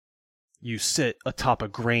You sit atop a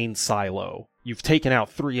grain silo. You've taken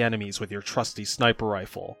out 3 enemies with your trusty sniper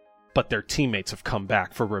rifle, but their teammates have come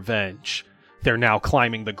back for revenge. They're now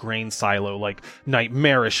climbing the grain silo like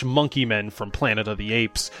nightmarish monkey men from Planet of the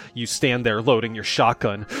Apes. You stand there loading your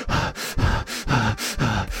shotgun.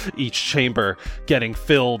 Each chamber getting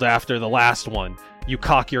filled after the last one. You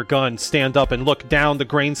cock your gun, stand up and look down the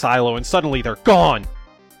grain silo, and suddenly they're gone!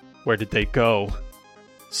 Where did they go?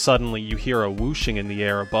 Suddenly you hear a whooshing in the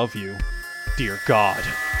air above you. Dear God,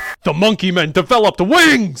 the monkey men developed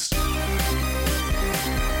wings!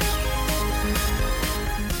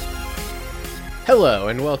 Hello,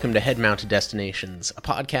 and welcome to Head-Mounted Destinations, a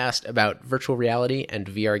podcast about virtual reality and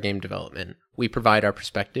VR game development. We provide our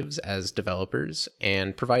perspectives as developers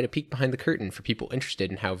and provide a peek behind the curtain for people interested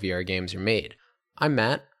in how VR games are made. I'm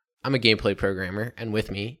Matt, I'm a gameplay programmer, and with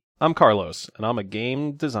me... I'm Carlos, and I'm a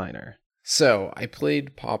game designer. So, I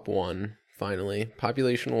played Pop 1, finally.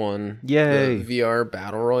 Population 1. Yay! The VR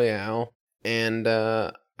Battle Royale. And,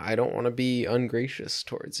 I don't want to be ungracious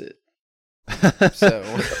towards it. So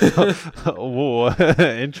Whoa,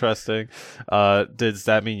 interesting. Does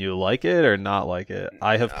that mean you like it or not like it?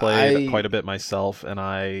 I have played quite a bit myself, and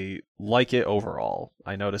I like it overall.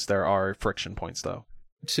 I noticed there are friction points, though.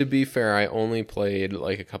 To be fair, I only played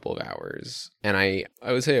like a couple of hours, and I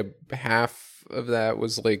would say half of that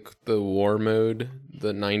was like the war mode,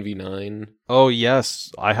 the 9v9. Oh,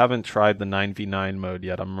 yes. I haven't tried the 9v9 mode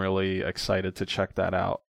yet. I'm really excited to check that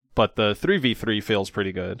out. But the 3v3 feels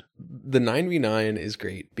pretty good. The 9v9 is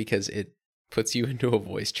great because it puts you into a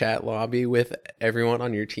voice chat lobby with everyone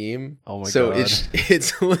on your team. Oh my god. So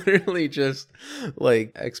it's literally just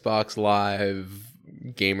like Xbox Live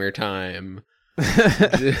gamer time.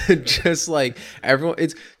 Just like everyone,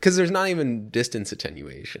 it's because there's not even distance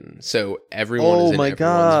attenuation, so everyone is in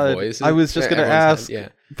everyone's voice. I was just gonna ask, yeah,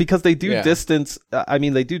 because they do distance. I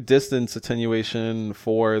mean, they do distance attenuation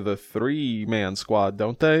for the 3-man squad,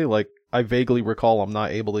 don't they? Like, I vaguely recall I'm not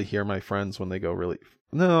able to hear my friends when they go really.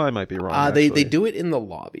 No, I might be wrong. They do it in the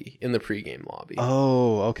lobby, in the pregame lobby.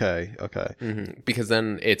 Oh, okay. Mm-hmm. Because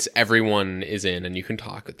then it's everyone is in, and you can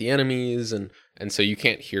talk with the enemies, and so you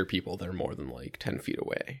can't hear people that are more than like 10 feet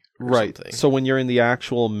away. Right. Something. So when you're in the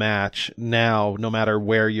actual match now, no matter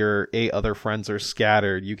where your 8 other friends are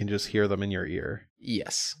scattered, you can just hear them in your ear.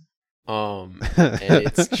 Yes. And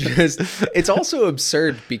it's also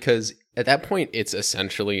absurd because at that point it's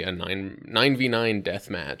essentially a 9v9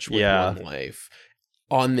 deathmatch with one life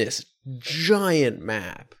on this giant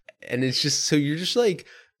map, and it's just so you're just like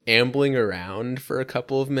ambling around for a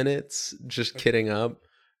couple of minutes just kidding up,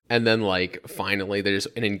 and then like finally there's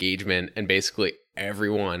an engagement and basically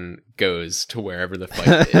everyone goes to wherever the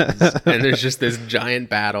fight is and there's just this giant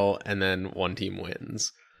battle and then one team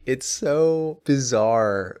wins. It's so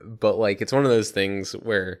bizarre, but like it's one of those things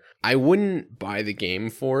where I wouldn't buy the game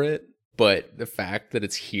for it, but the fact that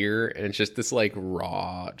it's here and it's just this like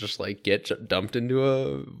raw, just like get dumped into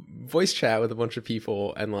a voice chat with a bunch of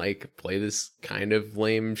people and like play this kind of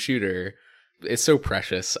lame shooter, it's so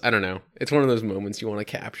precious. I don't know. It's one of those moments you want to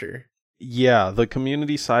capture. Yeah, the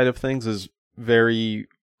community side of things is very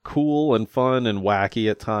cool and fun and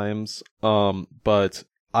wacky at times. But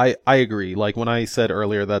I agree. Like when I said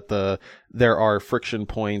earlier that there are friction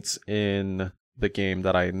points in the game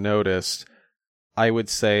that I noticed, I would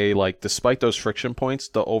say, like, despite those friction points,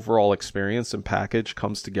 the overall experience and package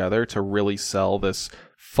comes together to really sell this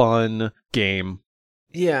fun game.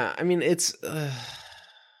 Yeah, I mean, it's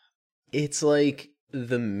like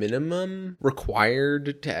the minimum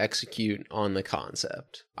required to execute on the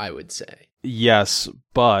concept, I would say. Yes,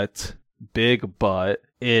 but, big but,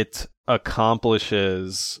 it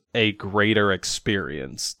accomplishes a greater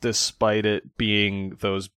experience, despite it being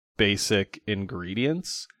those basic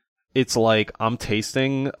ingredients. It's like I'm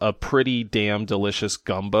tasting a pretty damn delicious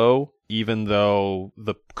gumbo, even though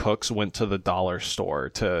the cooks went to the dollar store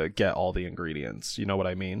to get all the ingredients. You know what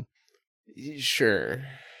I mean? Sure.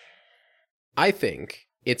 I think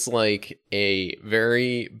it's like a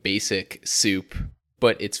very basic soup,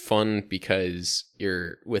 but it's fun because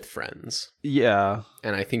you're with friends. Yeah.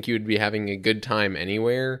 And I think you would be having a good time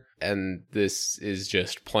anywhere. And this is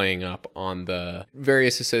just playing up on the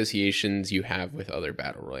various associations you have with other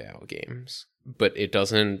Battle Royale games. But it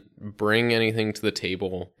doesn't bring anything to the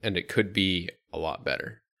table, and it could be a lot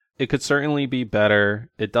better. It could certainly be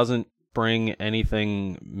better. It doesn't bring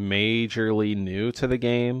anything majorly new to the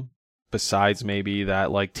game, besides maybe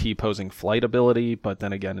that like T-posing flight ability. But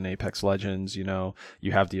then again, in Apex Legends, you know,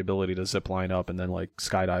 you have the ability to zip line up and then like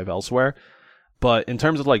skydive elsewhere. But in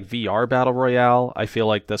terms of like VR Battle Royale, I feel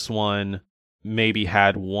like this one maybe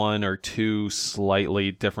had 1 or 2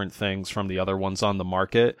 slightly different things from the other ones on the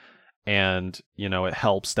market. and it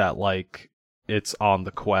helps that like it's on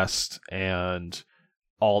the quest, and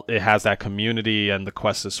it has that community, and the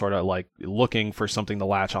quest is sort of like looking for something to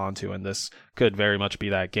latch onto, and this could very much be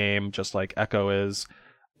that game, just like Echo is.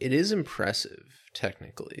 It is impressive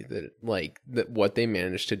technically that what they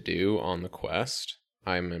managed to do on the quest.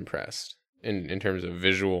 I'm impressed in terms of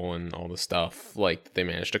visual and all the stuff like they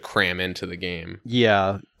managed to cram into the game.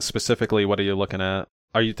 Yeah, specifically, what are you looking at?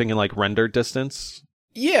 Are you thinking like render distance?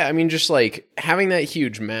 Yeah, I mean, just like having that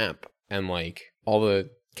huge map and like all the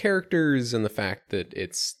characters and the fact that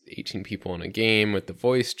it's 18 people in a game with the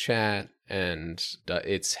voice chat, and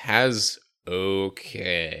it has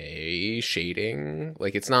okay shading.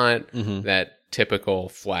 Like it's not that typical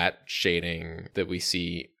flat shading that we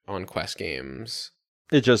see on Quest games.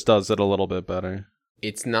 It just does it a little bit better.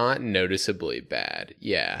 It's not noticeably bad.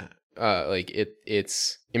 Yeah. Like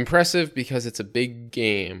it's impressive because it's a big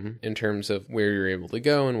game in terms of where you're able to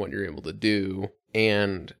go and what you're able to do,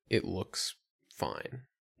 and it looks fine.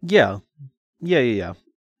 Yeah.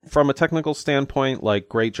 From a technical standpoint, like,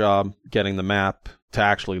 great job getting the map to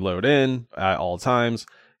actually load in at all times,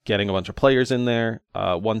 getting a bunch of players in there.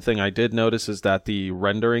 One thing I did notice is that the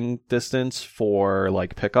rendering distance for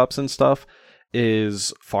like pickups and stuff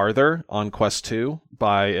is farther on Quest 2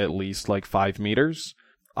 by at least like 5 meters.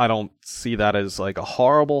 I don't see that as like a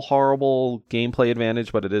horrible gameplay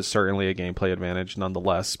advantage, but it is certainly a gameplay advantage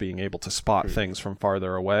nonetheless, being able to spot things from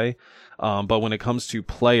farther away. But when it comes to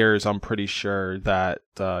players, I'm pretty sure that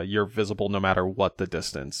you're visible no matter what the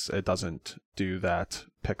distance. It doesn't do that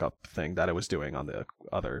pickup thing that it was doing on the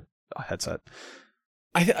other headset.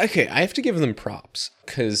 I have to give them props,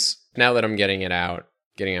 because now that I'm getting out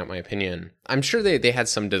my opinion, I'm sure they had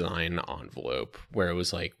some design envelope where it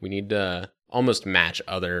was like, we need to almost match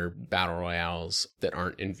other battle royales that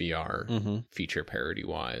aren't in VR feature parity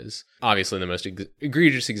wise. Obviously, the most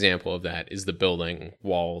egregious example of that is the building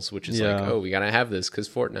walls, which is like, oh, we gotta have this because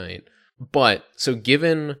Fortnite. But so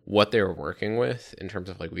given what they were working with in terms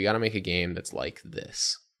of like, we gotta make a game that's like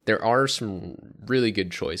this, there are some really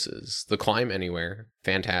good choices. The Climb Anywhere,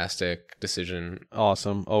 fantastic decision.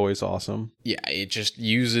 Awesome. Always awesome. Yeah, it just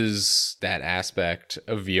uses that aspect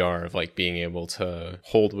of VR of like being able to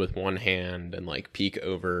hold with one hand and like peek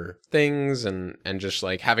over things and just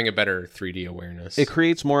like having a better 3D awareness. It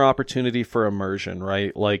creates more opportunity for immersion,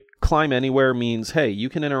 right? Like, Climb Anywhere means, hey, you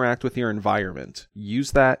can interact with your environment. Use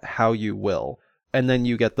that how you will. And then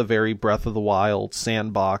you get the very Breath of the Wild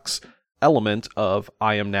sandbox element of,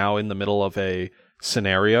 I am now in the middle of a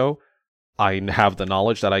scenario. I have the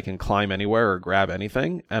knowledge that I can climb anywhere or grab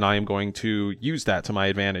anything, and I am going to use that to my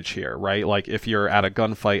advantage here, right? Like, if you're at a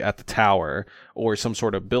gunfight at the tower or some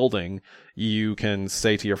sort of building, you can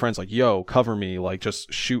say to your friends, like, yo, cover me, like,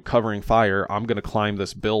 just shoot covering fire. I'm going to climb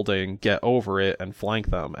this building, get over it, and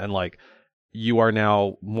flank them. And, like, you are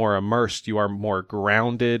now more immersed. You are more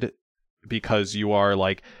grounded because you are,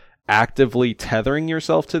 like, actively tethering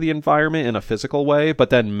yourself to the environment in a physical way, but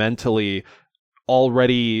then mentally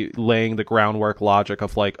already laying the groundwork logic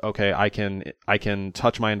of like, okay, I can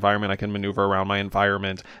touch my environment, I can maneuver around my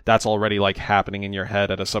environment. That's already like happening in your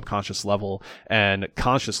head at a subconscious level, and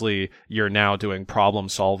consciously you're now doing problem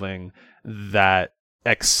solving that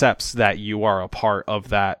accepts that you are a part of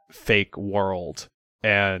that fake world,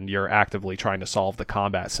 and you're actively trying to solve the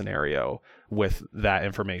combat scenario with that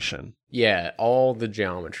information. Yeah, all the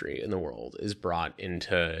geometry in the world is brought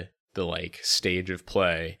into the like stage of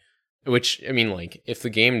play, which, I mean, like, if the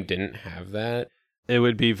game didn't have that, it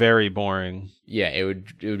would be very boring. Yeah, it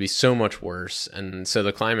would be so much worse. And so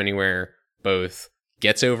the Climb Anywhere both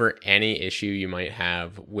gets over any issue you might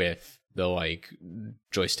have with the like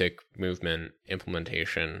joystick movement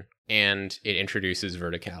implementation, and it introduces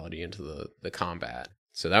verticality into the combat.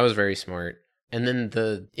 So that was very smart. And then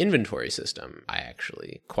the inventory system, I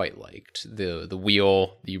actually quite liked. The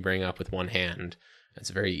wheel that you bring up with one hand, it's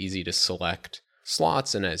very easy to select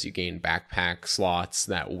slots, and as you gain backpack slots,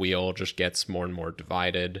 that wheel just gets more and more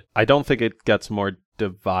divided. I don't think it gets more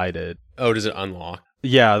divided. Oh, does it unlock?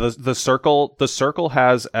 Yeah, the circle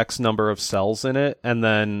has X number of cells in it, and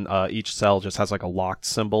then each cell just has like a locked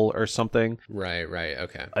symbol or something. Right,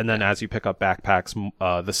 okay. And then as you pick up backpacks,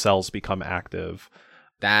 the cells become active.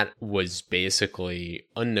 That was basically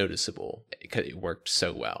unnoticeable because it worked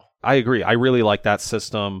so well. I agree. I really like that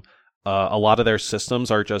system. A lot of their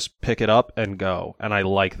systems are just pick it up and go, and I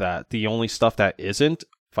like that. The only stuff that isn't,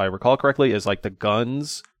 if I recall correctly, is like the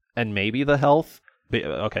guns and maybe the health.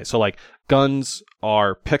 Okay, so like guns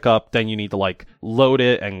are pick up, then you need to like load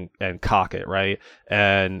it and cock it, right?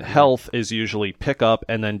 And health is usually pick up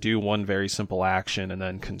and then do one very simple action and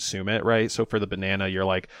then consume it, right? So for the banana, you're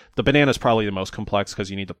like, the banana is probably the most complex because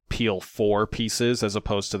you need to peel 4 pieces as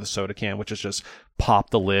opposed to the soda can, which is just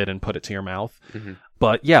pop the lid and put it to your mouth.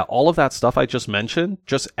 But yeah, all of that stuff I just mentioned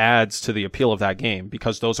just adds to the appeal of that game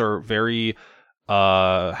because those are very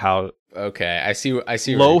Okay, I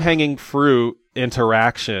see. Low-hanging fruit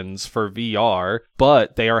interactions for VR,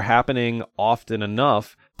 but they are happening often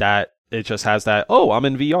enough that it just has that, oh, I'm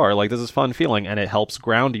in VR, like this is fun feeling, and it helps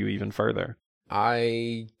ground you even further.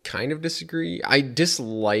 I kind of disagree. I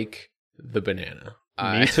dislike the banana.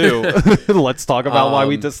 Me too. Let's talk about why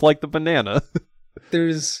we dislike the banana.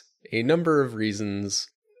 There's a number of reasons.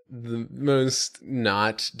 The most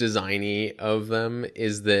not designy of them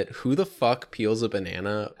is that who the fuck peels a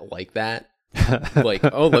banana like that? Like,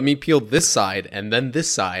 oh, let me peel this side and then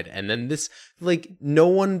this side and then this. Like, no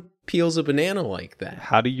one peels a banana like that.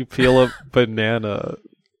 How do you peel a banana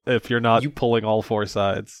if you're not pulling all 4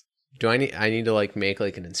 sides? Do I need to like make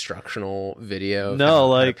like an instructional video? No,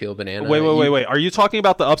 like how to peel a banana. Wait. Are you talking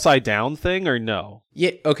about the upside down thing or no?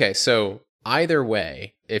 Yeah. Okay. So either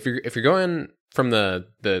way, if you're going from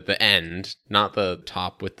the end, not the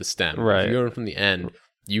top with the stem. Right. If you're going from the end,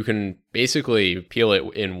 you can basically peel it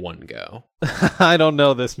in one go. I don't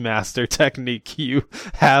know this master technique you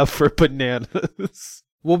have for bananas.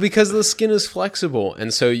 Well, because the skin is flexible,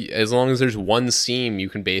 and so as long as there's one seam, you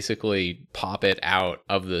can basically pop it out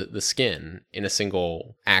of the skin in a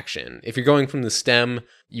single action. If you're going from the stem,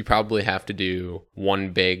 you probably have to do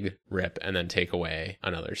one big rip and then take away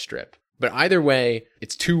another strip. But either way,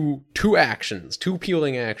 it's two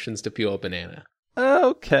peeling actions to peel a banana.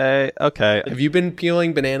 Okay. Have you been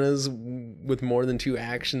peeling bananas with more than 2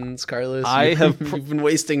 actions, Carlos? You've been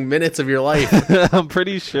wasting minutes of your life. I'm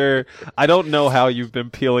pretty sure. I don't know how you've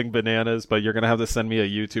been peeling bananas, but you're going to have to send me a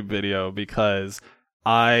YouTube video because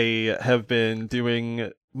I have been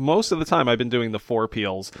doing... Most of the time, I've been doing the 4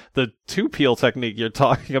 peels. The 2 peel technique you're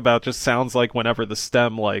talking about just sounds like whenever the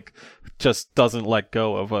stem, like, just doesn't let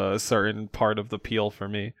go of a certain part of the peel for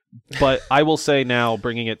me. But I will say now,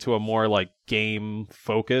 bringing it to a more, like,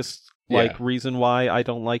 game-focused, reason why I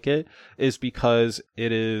don't like it is because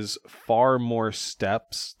it is far more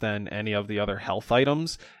steps than any of the other health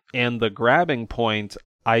items. And the grabbing point...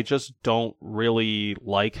 I just don't really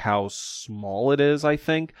like how small it is, I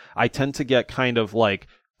think. I tend to get kind of, like,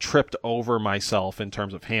 tripped over myself in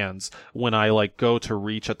terms of hands when I, like, go to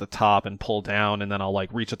reach at the top and pull down, and then I'll,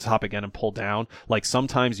 like, reach at the top again and pull down. Like,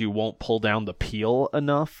 sometimes you won't pull down the peel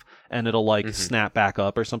enough, and it'll, like, snap back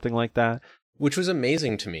up or something like that. Which was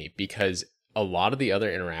amazing to me, because a lot of the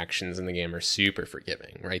other interactions in the game are super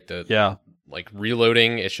forgiving, right? Like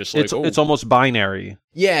reloading, it's just like it's almost binary.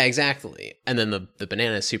 Yeah, exactly. And then the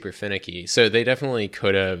banana is super finicky. So they definitely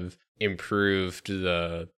could have improved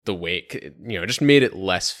the weight, just made it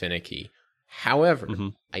less finicky. However,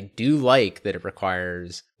 I do like that it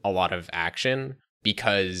requires a lot of action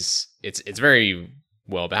because it's very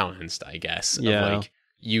well balanced, I guess. Yeah. Of like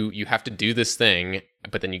you have to do this thing,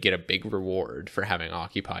 but then you get a big reward for having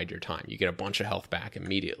occupied your time. You get a bunch of health back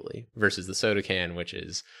immediately versus the soda can, which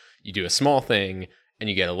is you do a small thing and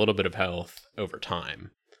you get a little bit of health over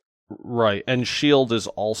time. Right. And shield is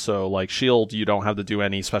also like shield. You don't have to do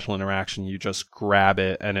any special interaction. You just grab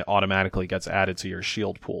it and it automatically gets added to your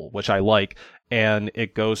shield pool, which I like. And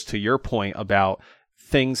it goes to your point about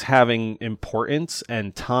things having importance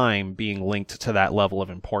and time being linked to that level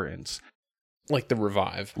of importance. Like the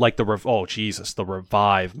revive. Oh, Jesus, the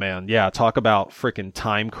revive, man. Yeah, talk about freaking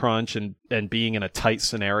time crunch and being in a tight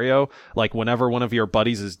scenario. Like, whenever one of your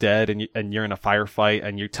buddies is dead and you're in a firefight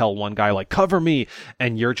and you tell one guy, like, cover me,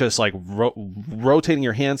 and you're just, like, rotating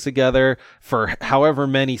your hands together for however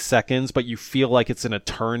many seconds, but you feel like it's an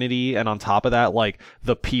eternity, and on top of that, like,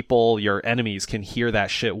 the people, your enemies, can hear that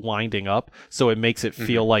shit winding up, so it makes it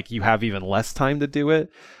feel like you have even less time to do it.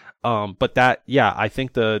 But that, yeah, I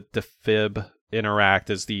think the defib interact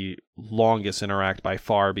is the longest interact by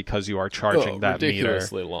far because you are charging that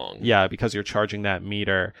ridiculously meter. Long. Yeah, because you're charging that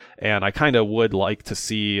meter. And I kind of would like to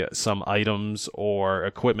see some items or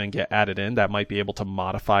equipment get added in that might be able to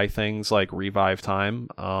modify things like revive time.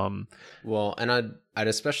 Well, and I'd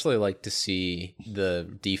especially like to see the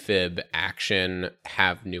defib action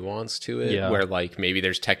have nuance to it, where like maybe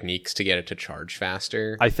there's techniques to get it to charge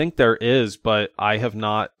faster. I think there is, but I have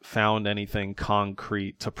not found anything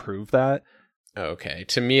concrete to prove that. Okay.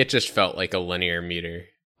 To me, it just felt like a linear meter.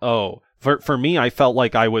 Oh, for me, I felt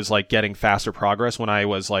like I was like getting faster progress when I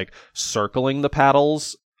was like circling the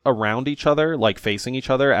paddles around each other, like facing each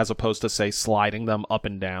other, as opposed to, say, sliding them up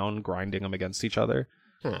and down, grinding them against each other.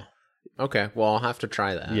 Okay, well, I'll have to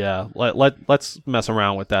try that. Yeah, let's mess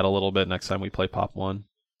around with that a little bit next time we play Pop 1.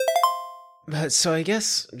 But so I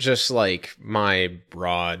guess just like my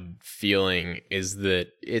broad feeling is that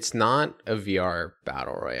it's not a VR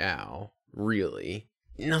battle royale, really.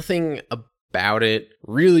 Nothing about it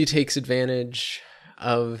really takes advantage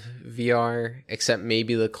of VR, except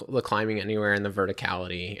maybe the climbing anywhere and the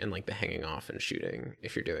verticality and like the hanging off and shooting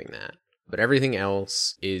if you're doing that. But everything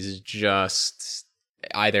else is just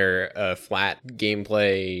either a flat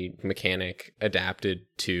gameplay mechanic adapted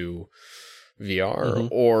to VR,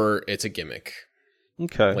 or it's a gimmick.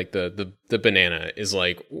 Okay. Like the banana is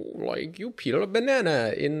like you peel a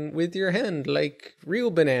banana in with your hand like real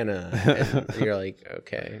banana. And you're like,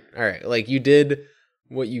 okay, all right. Like you did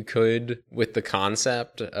what you could with the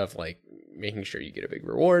concept of like making sure you get a big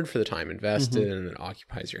reward for the time invested and it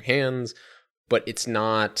occupies your hands, but it's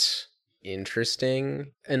not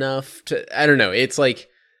interesting enough to, I don't know. It's like,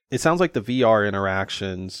 it sounds like the VR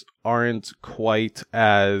interactions aren't quite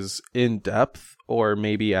as in-depth or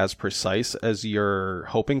maybe as precise as you're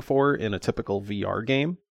hoping for in a typical VR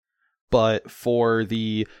game. But for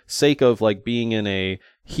the sake of like being in a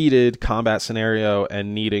heated combat scenario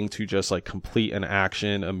and needing to just like complete an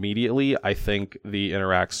action immediately, I think the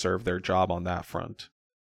interacts serve their job on that front.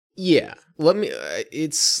 Yeah,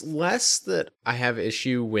 it's less that I have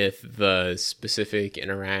issue with the specific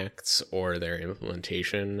interacts or their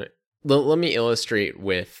implementation. Let me illustrate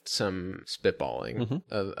with some spitballing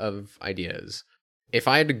of ideas. If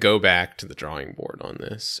I had to go back to the drawing board on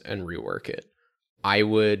this and rework it, I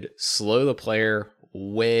would slow the player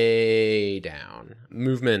way down.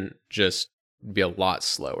 Movement just be a lot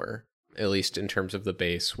slower, at least in terms of the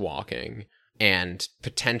base walking, and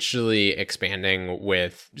potentially expanding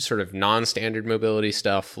with sort of non-standard mobility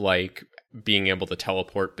stuff like being able to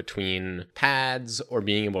teleport between pads or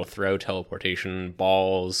being able to throw teleportation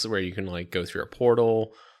balls where you can like go through a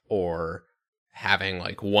portal, or having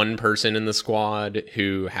like one person in the squad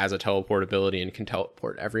who has a teleport ability and can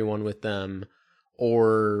teleport everyone with them,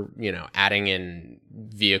 or, you know, adding in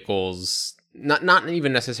vehicles, not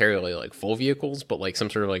even necessarily like full vehicles, but like some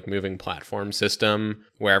sort of like moving platform system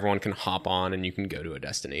where everyone can hop on and you can go to a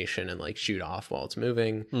destination and like shoot off while it's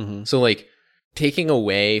moving. So like taking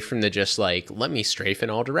away from the just like, let me strafe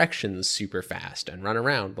in all directions super fast and run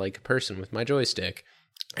around like a person with my joystick,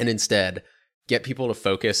 and instead get people to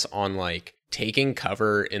focus on like taking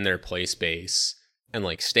cover in their play space and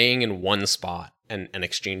like staying in one spot and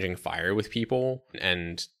exchanging fire with people,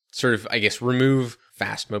 and sort of, I guess, remove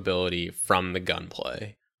fast mobility from the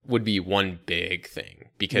gunplay would be one big thing,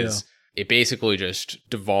 because it basically just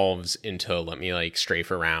devolves into let me like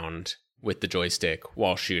strafe around with the joystick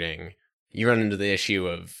while shooting. You run into the issue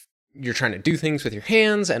of you're trying to do things with your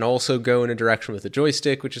hands and also go in a direction with the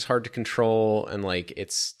joystick, which is hard to control, and like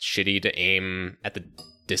it's shitty to aim at the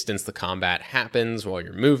distance the combat happens while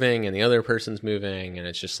you're moving and the other person's moving, and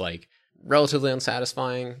it's just like relatively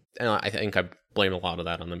unsatisfying. And I think I blame a lot of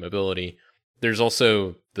that on the mobility. There's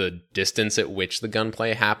also the distance at which the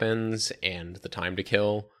gunplay happens and the time to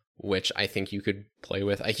kill, which I think you could play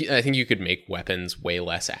with. I think you could make weapons way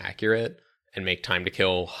less accurate and make time to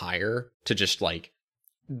kill higher to just like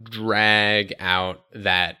drag out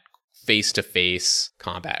that face-to-face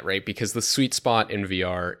combat, right? Because the sweet spot in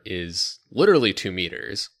VR is literally 2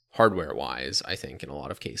 meters, hardware-wise, I think in a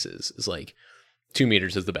lot of cases, is like 2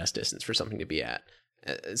 meters is the best distance for something to be at.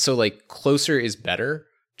 So like closer is better,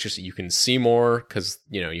 just so you can see more because,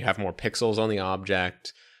 you know, you have more pixels on the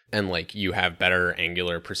object, and like you have better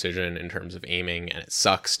angular precision in terms of aiming, and it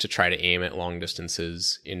sucks to try to aim at long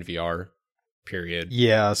distances in VR, period.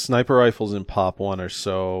 Yeah, sniper rifles in Pop 1 are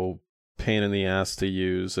so pain in the ass to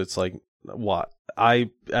use. It's like, what? I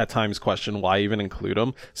at times question why even include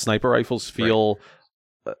them. Sniper rifles feel...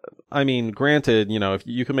 Right. I mean, granted, you know, if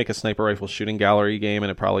you can make a sniper rifle shooting gallery game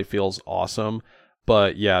and it probably feels awesome,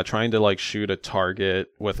 but yeah, trying to like shoot a target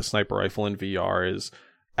with a sniper rifle in VR is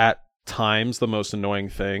at times the most annoying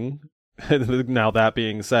thing. Now that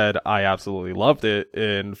being said, I absolutely loved it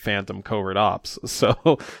in Phantom Covert Ops,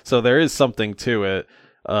 so there is something to it.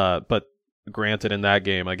 But granted, in that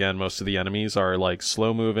game, again, most of the enemies are like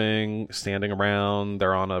slow moving, standing around,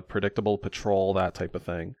 they're on a predictable patrol, that type of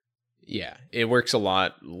thing. Yeah, it works a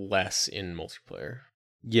lot less in multiplayer.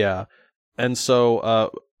 Yeah, and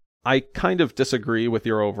so I kind of disagree with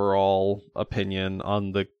your overall opinion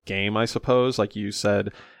on the game, I suppose. Like you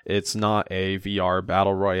said, it's not a VR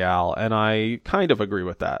battle royale, and I kind of agree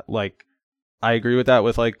with that. Like, I agree with that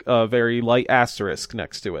with like a very light asterisk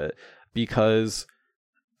next to it, because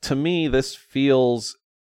to me, this feels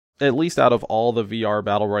at least out of all the VR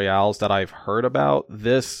battle royales that I've heard about,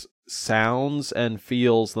 this sounds and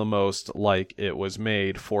feels the most like it was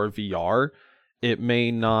made for VR. It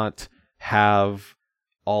may not have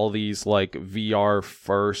all these like VR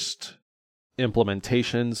first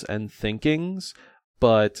implementations and thinkings,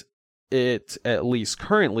 but it at least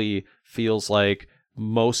currently feels like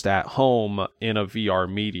most at home in a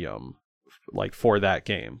VR medium, like for that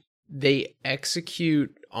game. They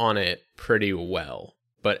execute on it pretty well,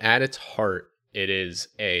 but at its heart, it is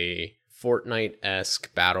a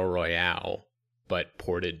Fortnite-esque battle royale, but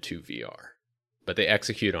ported to VR. But they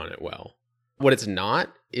execute on it well. What it's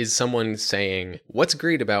not is someone saying, what's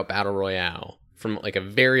great about battle royale from like a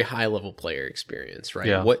very high level player experience, right?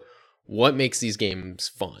 Yeah. What makes these games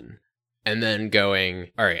fun? And then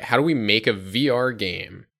going, all right, how do we make a VR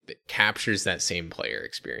game that captures that same player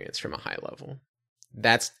experience from a high level?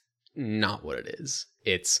 That's not what it is.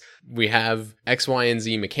 It's, we have X, Y, and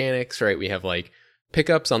Z mechanics, right? We have like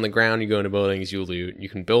pickups on the ground, you go into buildings, you loot, you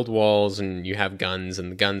can build walls, and you have guns,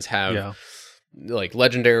 and the guns have like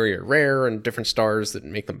legendary or rare and different stars that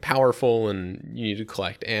make them powerful, and you need to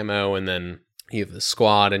collect ammo, and then you have the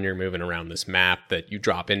squad and you're moving around this map that you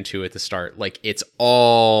drop into at the start. Like, it's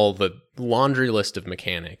all the laundry list of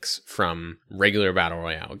mechanics from regular battle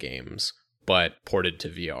royale games, but ported to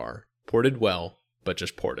VR. Ported well, but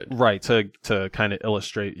just ported. Right. To kind of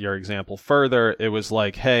illustrate your example further, it was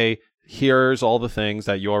like, hey, here's all the things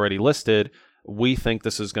that you already listed. We think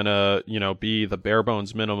this is going to, be the bare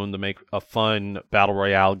bones minimum to make a fun battle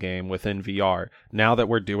royale game within VR. Now that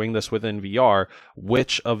we're doing this within VR,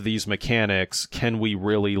 which of these mechanics can we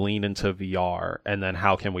really lean into VR? And then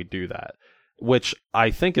how can we do that? Which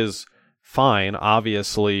I think is fine.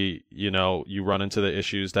 Obviously, you run into the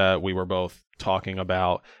issues that we were both talking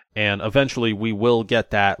about. And eventually we will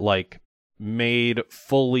get that like made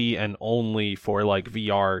fully and only for like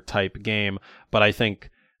VR type game. But I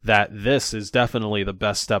think that this is definitely the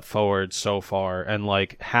best step forward so far, and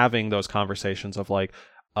like having those conversations of like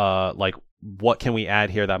what can we add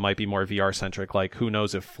here that might be more VR centric? Like, who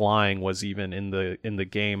knows if flying was even in the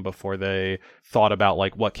game before they thought about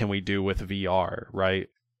like what can we do with VR, right?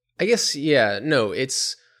 I guess, yeah, no,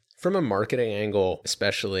 it's from a marketing angle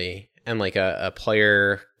especially, and like a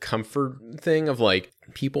player comfort thing of like,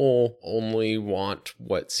 people only want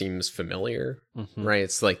what seems familiar, right?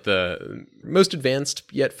 It's like the most advanced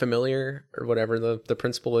yet familiar, or whatever the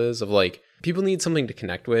principle is of like, people need something to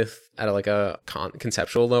connect with at a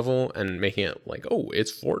conceptual level, and making it like, oh,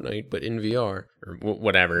 it's Fortnite but in VR or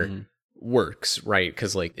whatever works, right?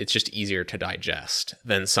 Because like, it's just easier to digest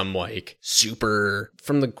than some like super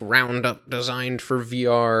from the ground up designed for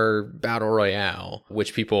VR battle royale,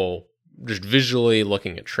 which people just visually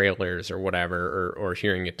looking at trailers or whatever, or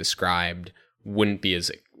hearing it described, wouldn't be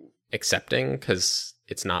as accepting, because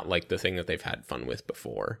it's not like the thing that they've had fun with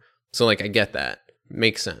before. So like, I get that.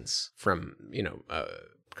 Makes sense from, a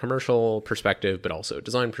commercial perspective, but also a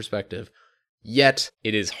design perspective. Yet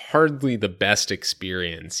it is hardly the best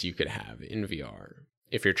experience you could have in VR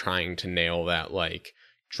if you're trying to nail that, like,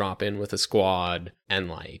 drop in with a squad and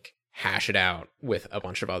like hash it out with a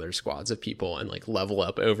bunch of other squads of people and like level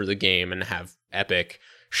up over the game and have epic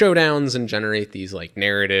showdowns and generate these like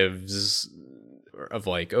narratives of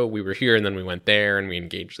like, oh, we were here and then we went there and we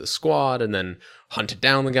engaged the squad and then hunted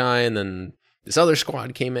down the guy and then this other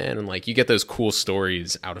squad came in, and like, you get those cool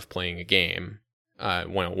stories out of playing a game,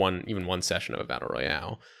 one session of a battle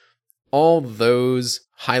royale. All those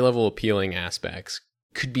high level appealing aspects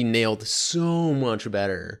could be nailed so much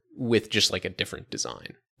better with just like a different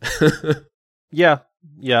design. Yeah.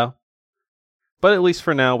 But at least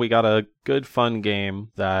for now, we got a good, fun game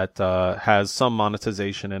that has some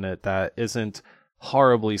monetization in it that isn't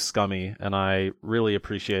horribly scummy, and I really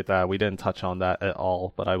appreciate that. We didn't touch on that at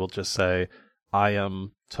all, but I will just say I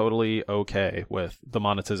am totally okay with the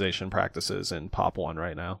monetization practices in Pop 1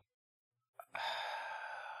 right now.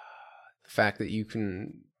 The fact that you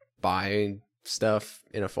can buy stuff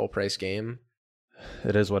in a full price game.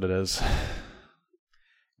 It is what it is.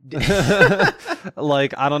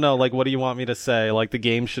 Like, I don't know, like, what do you want me to say? Like, the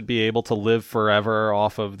game should be able to live forever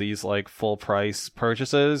off of these like full price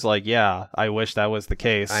purchases? Like, yeah, I wish that was the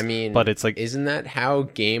case. I mean, but it's like, isn't that how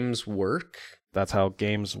games work? That's how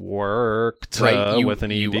games worked, right? With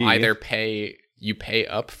an ED. You either pay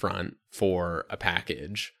upfront for a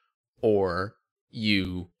package, or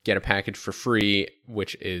you get a package for free,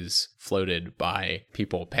 which is floated by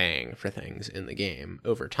people paying for things in the game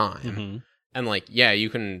over time. And like, yeah, you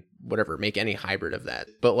can make any hybrid of that.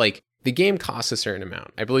 But like, the game costs a certain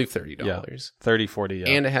amount. I believe $30. Yeah, $30, $40, yeah.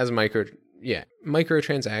 And it has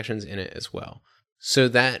microtransactions in it as well. So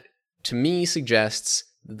that, to me, suggests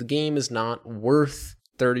the game is not worth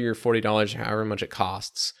 $30 or $40, however much it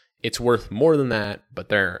costs. It's worth more than that, but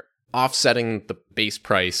they're offsetting the base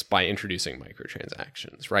price by introducing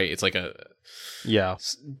microtransactions, right? It's like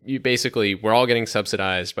we're all getting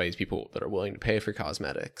subsidized by these people that are willing to pay for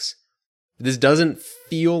cosmetics. This doesn't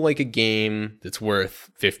feel like a game that's worth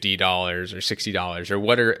 $50 or $60 or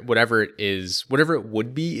whatever it is, whatever it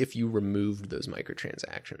would be if you removed those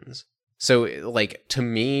microtransactions. So, like, to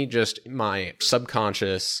me, just my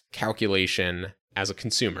subconscious calculation as a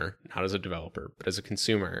consumer, not as a developer, but as a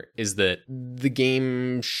consumer, is that the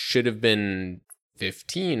game should have been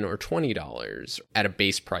 $15 or $20 at a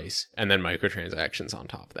base price, and then microtransactions on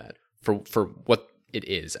top of that for what it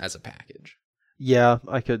is as a package. Yeah,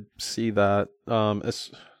 I could see that.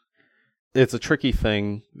 It's a tricky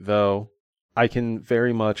thing, though. I can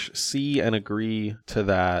very much see and agree to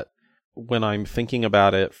that when I'm thinking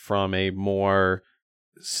about it from a more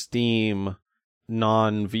Steam,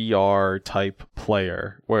 non-VR type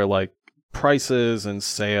player, where like prices and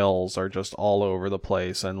sales are just all over the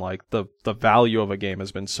place, and like the value of a game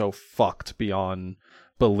has been so fucked beyond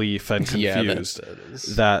belief and confused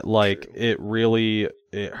that like true.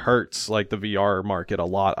 it hurts like the VR market a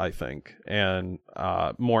lot, I think. And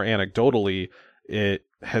more anecdotally, it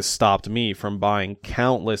has stopped me from buying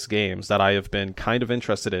countless games that I have been kind of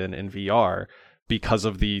interested in VR because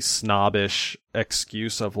of the snobbish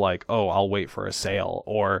excuse of like, oh, I'll wait for a sale,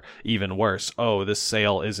 or even worse, oh, this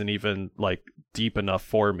sale isn't even like deep enough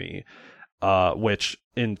for me, which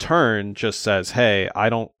in turn just says, hey, I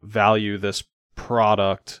don't value this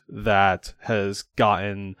product that has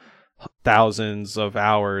gotten thousands of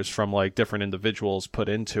hours from like different individuals put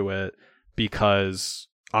into it, because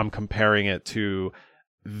I'm comparing it to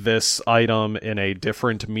this item in a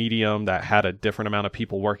different medium that had a different amount of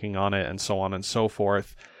people working on it, and so on and so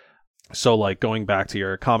forth. So like going back to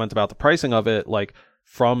your comment about the pricing of it, like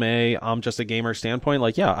from I'm just a gamer standpoint,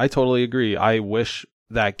 like, yeah, I totally agree. I wish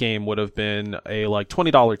that game would have been a like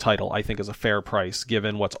 $20 title. I think is a fair price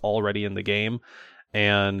given what's already in the game.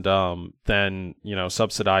 And then, you know,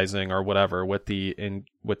 subsidizing or whatever with the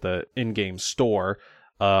in-game store.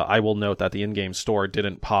 I will note that the in-game store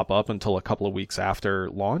didn't pop up until a couple of weeks after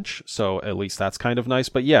launch, so at least that's kind of nice.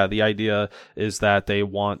 But yeah, the idea is that they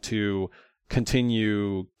want to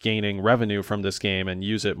continue gaining revenue from this game and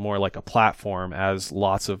use it more like a platform, as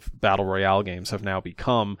lots of Battle Royale games have now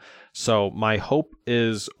become. So my hope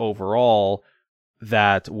is overall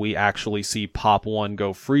that we actually see Pop 1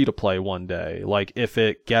 go free to play one day. Like, if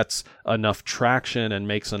it gets enough traction and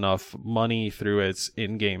makes enough money through its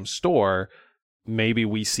in-game store, maybe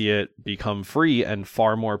we see it become free and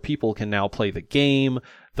far more people can now play the game.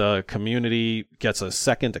 The community gets a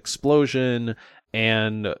second explosion,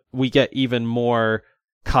 and we get even more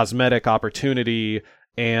cosmetic opportunity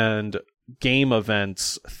and game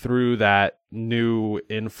events through that new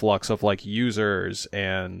influx of like users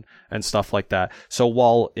and stuff like that. So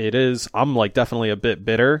while I'm like definitely a bit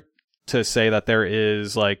bitter to say that there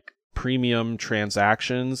is like premium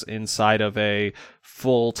transactions inside of a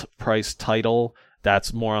full price title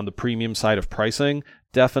that's more on the premium side of pricing,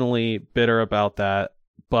 definitely bitter about that.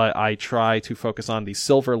 But I try to focus on the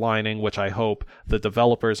silver lining, which I hope the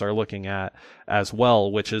developers are looking at as well,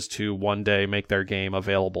 which is to one day make their game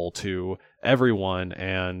available to everyone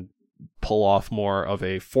and pull off more of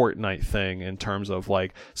a Fortnite thing in terms of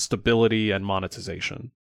like stability and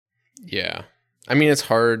monetization. Yeah. I mean, it's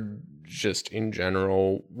hard just in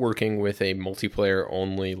general working with a multiplayer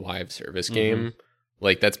only live service game. Mm-hmm.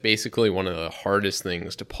 Like, that's basically one of the hardest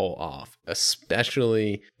things to pull off,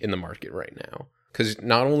 especially in the market right now. Because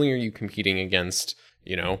not only are you competing against,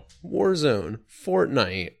 you know, Warzone,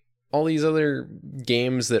 Fortnite, all these other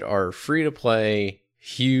games that are free to play,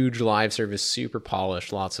 huge live service, super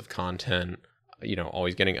polished, lots of content, you know,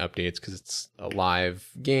 always getting updates because it's a live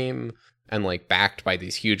game, and like backed by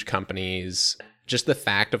these huge companies. Just the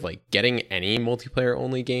fact of like getting any multiplayer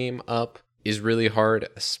only game up is really hard,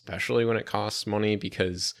 especially when it costs money,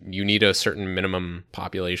 because you need a certain minimum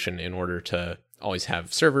population in order to always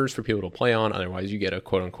have servers for people to play on. Otherwise you get a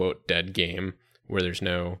quote unquote dead game where there's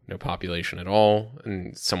no population at all,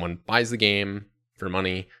 and someone buys the game for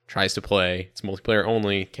money, tries to play, it's multiplayer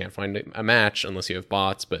only, can't find a match unless you have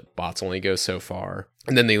bots, but bots only go so far,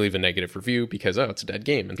 and then they leave a negative review because, oh, it's a dead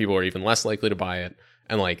game, and people are even less likely to buy it.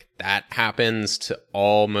 And like that happens to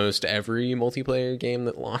almost every multiplayer game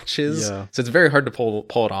that launches. Yeah. So it's very hard to pull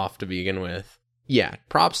it off to begin with. Yeah,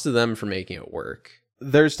 props to them for making it work.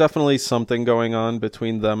 There's definitely something going on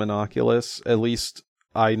between them and Oculus. At least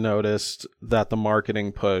I noticed that the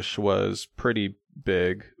marketing push was pretty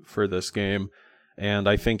big for this game. And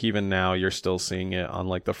I think even now you're still seeing it on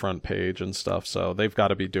like the front page and stuff. So they've got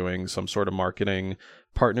to be doing some sort of marketing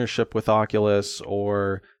partnership with Oculus,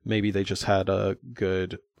 or maybe they just had a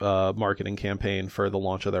good marketing campaign for the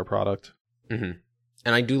launch of their product. Mm-hmm.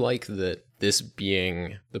 And I do like that this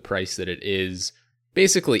being the price that it is,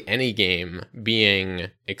 basically any game being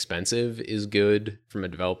expensive is good from a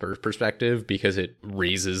developer's perspective, because it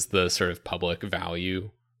raises the sort of public value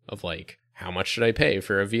of like, how much should I pay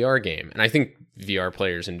for a VR game? And I think VR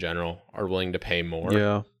players in general are willing to pay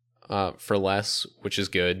more for less, which is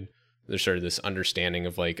good. There's sort of this understanding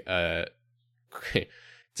of like,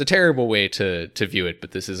 it's a terrible way to view it,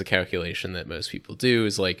 but this is a calculation that most people do,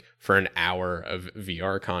 is like, for an hour of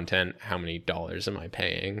VR content, how many dollars am I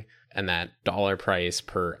paying? And that dollar price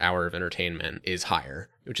per hour of entertainment is higher,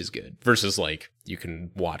 which is good. Versus like, you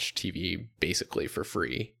can watch TV basically for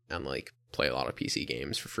free and like play a lot of PC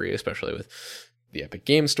games for free, especially with the Epic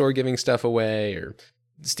Game Store giving stuff away, or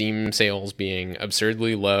Steam sales being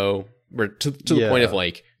absurdly low, where to the point of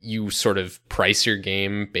like, you sort of price your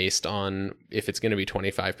game based on if it's going to be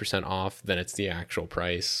 25% off, then it's the actual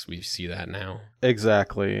price. We see that now.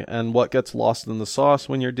 Exactly. And what gets lost in the sauce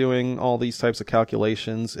when you're doing all these types of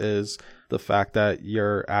calculations is the fact that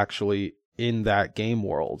you're actually in that game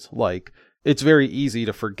world. Like, it's very easy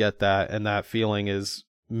to forget that, and that feeling is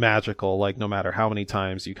magical. Like, no matter how many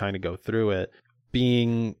times you kind of go through it,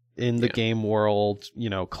 being in the game world, you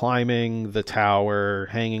know, climbing the tower,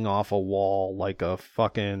 hanging off a wall like a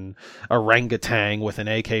fucking orangutan with an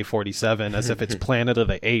AK-47 as if it's Planet of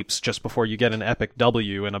the Apes just before you get an epic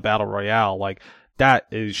W in a battle royale. Like, that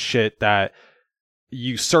is shit that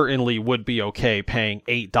you certainly would be okay paying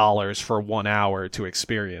 $8 for 1 hour to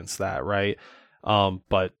experience that, right?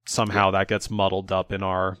 But somehow that gets muddled up in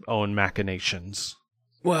our own machinations.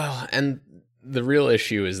 Well, and the real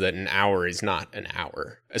issue is that an hour is not an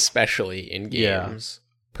hour, especially in games.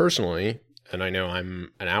 Personally, and I know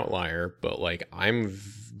I'm an outlier, but like, I'm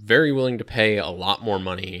very willing to pay a lot more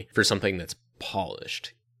money for something that's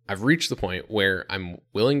polished. I've reached the point where I'm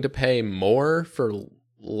willing to pay more for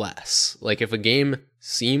less. Like, if a game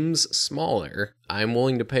seems smaller, I'm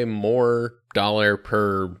willing to pay more dollar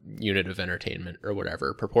per unit of entertainment or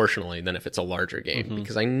whatever proportionally than if it's a larger game,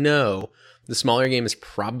 because I know the smaller game is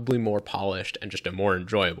probably more polished and just a more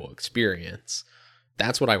enjoyable experience.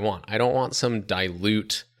 That's what I want. I don't want some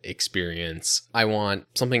dilute experience. I want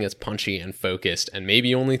something that's punchy and focused and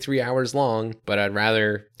maybe only 3 hours long, but I'd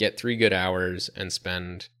rather get 3 good hours and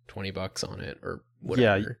spend $20 on it or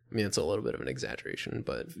whatever. Yeah. I mean, it's a little bit of an exaggeration,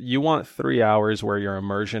 but you want 3 hours where your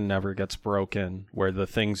immersion never gets broken, where the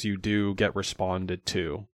things you do get responded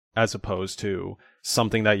to, as opposed to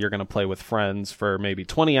something that you're going to play with friends for maybe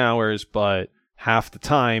 20 hours, but half the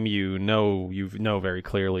time you know very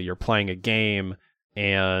clearly you're playing a game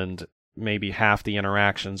and maybe half the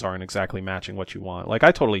interactions aren't exactly matching what you want. Like,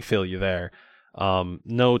 I totally feel you there.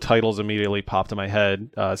 No titles immediately popped in my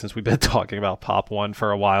head since we've been talking about Pop 1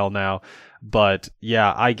 for a while now. But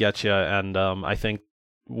yeah, I get you. And I think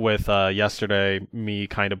with yesterday, me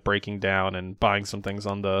kind of breaking down and buying some things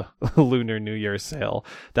on the Lunar New Year sale,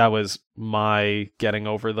 that was my getting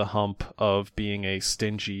over the hump of being a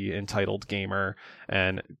stingy, entitled gamer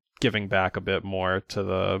and giving back a bit more to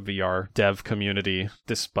the VR dev community,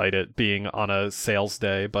 despite it being on a sales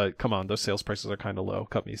day. But come on, those sales prices are kind of low.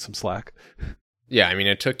 Cut me some slack. Yeah, I mean,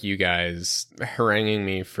 it took you guys haranguing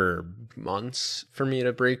me for months for me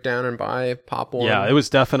to break down and buy Pop 1. Yeah, it was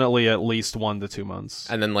definitely at least 1 to 2 months.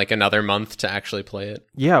 And then like another month to actually play it.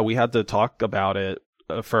 Yeah, we had to talk about it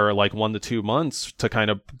for like 1 to 2 months to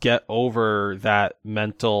kind of get over that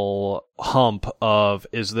mental hump of,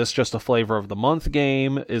 is this just a flavor of the month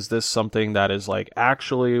game? Is this something that is like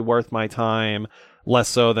actually worth my time? Less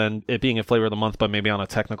so than it being a flavor of the month, but maybe on a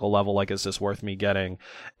technical level, like, is this worth me getting?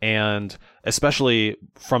 And especially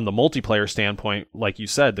from the multiplayer standpoint, like you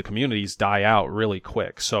said, the communities die out really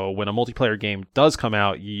quick. So when a multiplayer game does come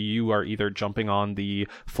out, you are either jumping on the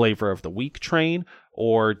flavor of the week train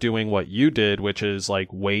or doing what you did, which is like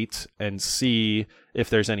wait and see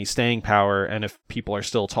if there's any staying power. And if people are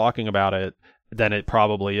still talking about it, then it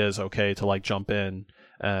probably is okay to like jump in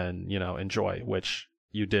and, you know, enjoy, which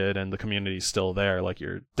you did, and the community's still there. Like,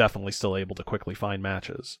 you're definitely still able to quickly find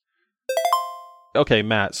matches. Okay,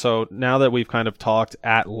 Matt, so now that we've kind of talked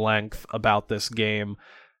at length about this game,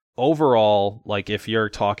 overall, like, if you're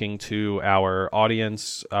talking to our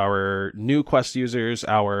audience, our new Quest users,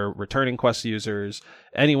 our returning Quest users,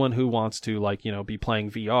 anyone who wants to, like, you know, be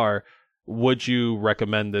playing VR, would you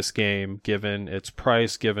recommend this game given its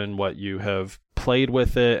price, given what you have played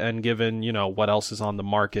with it, and given, you know, what else is on the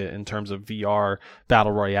market in terms of VR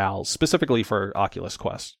battle royales, specifically for Oculus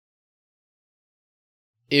Quest?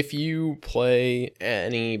 If you play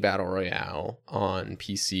any Battle Royale on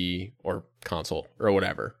PC or console or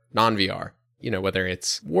whatever, non-VR, whether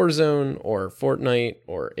it's Warzone or Fortnite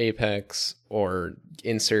or Apex or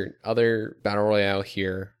insert other Battle Royale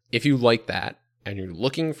here, if you like that and you're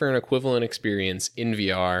looking for an equivalent experience in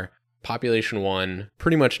VR, Population 1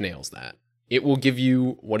 pretty much nails that. It will give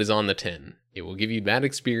you what is on the tin. It will give you that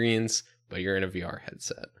experience, but you're in a VR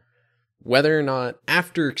headset. Whether or not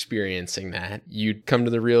after experiencing that, you'd come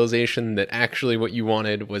to the realization that actually what you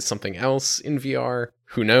wanted was something else in VR,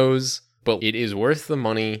 who knows? But it is worth the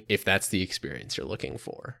money if that's the experience you're looking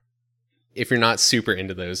for. If you're not super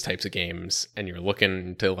into those types of games and you're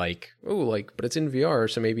looking to but it's in VR,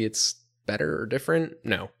 so maybe it's better or different.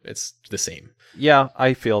 No, it's the same. Yeah,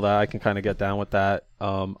 I feel that. I can kind of get down with that.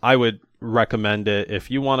 I would recommend it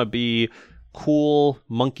if you want to be cool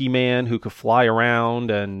monkey man who could fly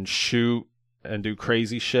around and shoot and do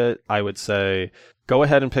crazy shit. I would say go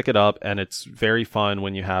ahead and pick it up, and it's very fun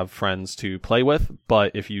when you have friends to play with.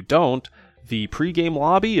 But if you don't, the pregame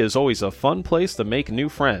lobby is always a fun place to make new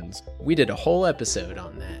friends. We did a whole episode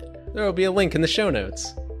on that. There will be a link in the show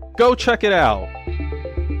notes. Go check it out.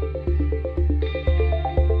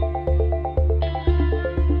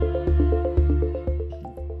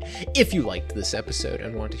 If you liked this episode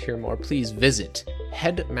and want to hear more, please visit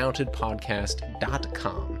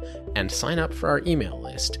headmountedpodcast.com and sign up for our email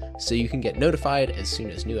list so you can get notified as soon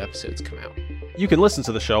as new episodes come out. You can listen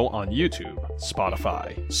to the show on YouTube,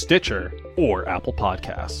 Spotify, Stitcher, or Apple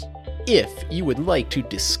Podcasts. If you would like to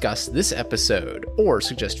discuss this episode or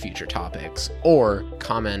suggest future topics or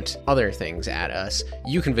comment other things at us,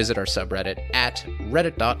 you can visit our subreddit at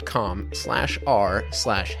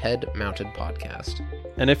reddit.com/r/headmountedpodcast.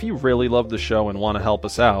 And if you really love the show and want to help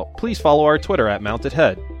us out, please follow our Twitter at Mounted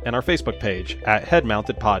Head and our Facebook page at Head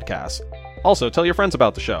Mounted Podcast. Also, tell your friends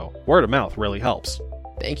about the show. Word of mouth really helps.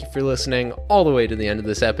 Thank you for listening all the way to the end of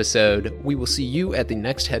this episode. We will see you at the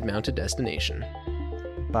next Head Mounted destination.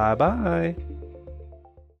 Bye-bye.